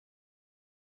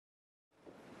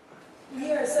We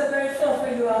are so grateful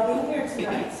for you all being here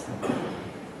tonight.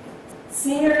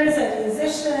 Singers and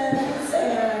musicians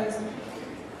and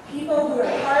people who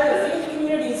are part of faith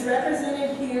communities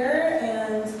represented here,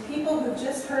 and people who've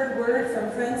just heard word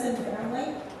from friends and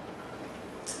family.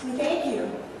 We thank you.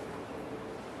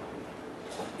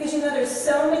 Because you know there's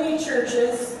so many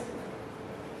churches,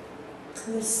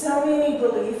 and there's so many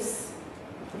beliefs,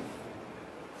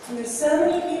 and there's so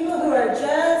many people who are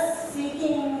just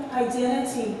seeking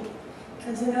identity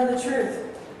and to know the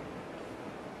truth.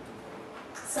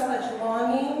 So much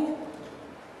longing,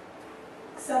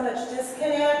 so much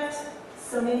disconnect,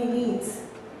 so many needs.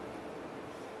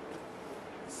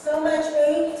 So much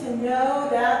ache to know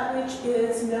that which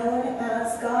is known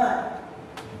as God.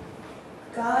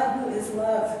 God who is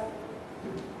love.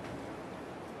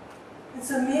 In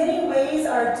so many ways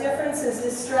our differences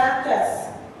distract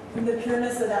us from the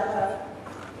pureness of that love.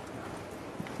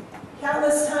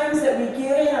 Countless times that we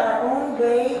get in our own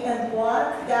way and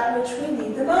block that which we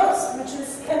need the most, which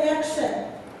is connection.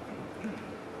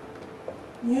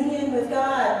 Union with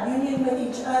God, union with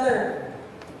each other.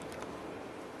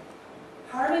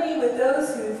 Harmony with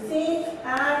those who think,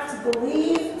 act,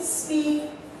 believe, speak,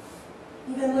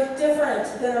 even look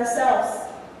different than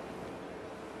ourselves.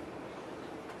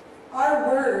 Our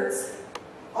words,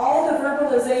 all the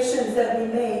verbalizations that we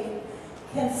make,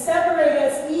 can separate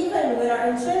us even when our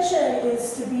intention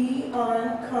is to be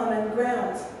on common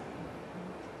ground.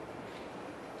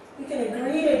 We can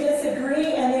agree to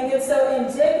disagree and then get so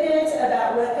indignant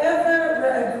about whatever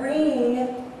we're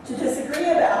agreeing to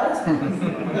disagree about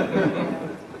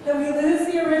that we lose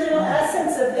the original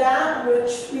essence of that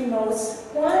which we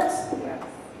most want.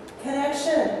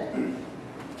 Connection,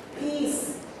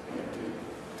 peace,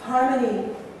 harmony.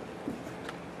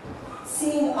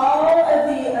 Seeing all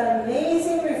of the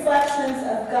amazing reflections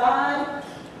of God,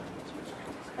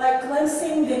 like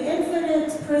glimpsing the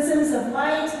infinite prisms of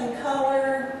light and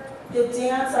color that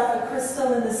dance off a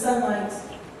crystal in the sunlight.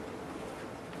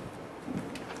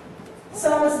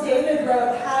 Psalmist David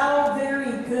wrote, "How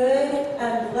very good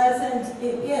and pleasant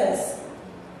it is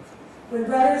when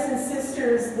brothers and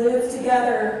sisters live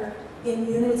together in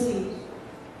unity."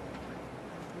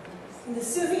 And the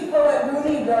Sufi poet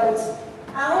Rumi wrote,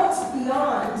 "Out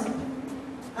beyond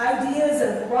ideas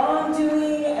of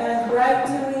wrongdoing and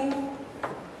right-doing,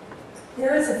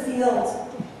 there is a field.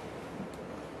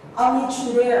 I'll meet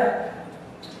you there."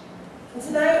 And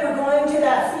tonight we're going to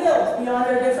that field beyond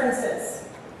our differences,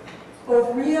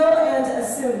 both real and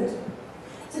assumed.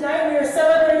 Tonight we are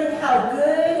celebrating how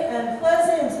good and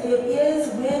pleasant it is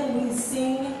when we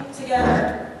sing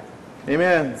together.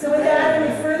 Amen. So without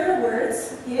any further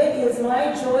words, it is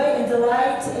my joy and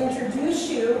delight to introduce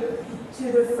you to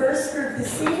the first group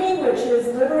this evening, which is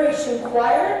Liberation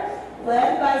Choir,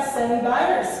 led by Sunny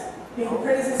Byers. May the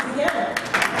praises begin.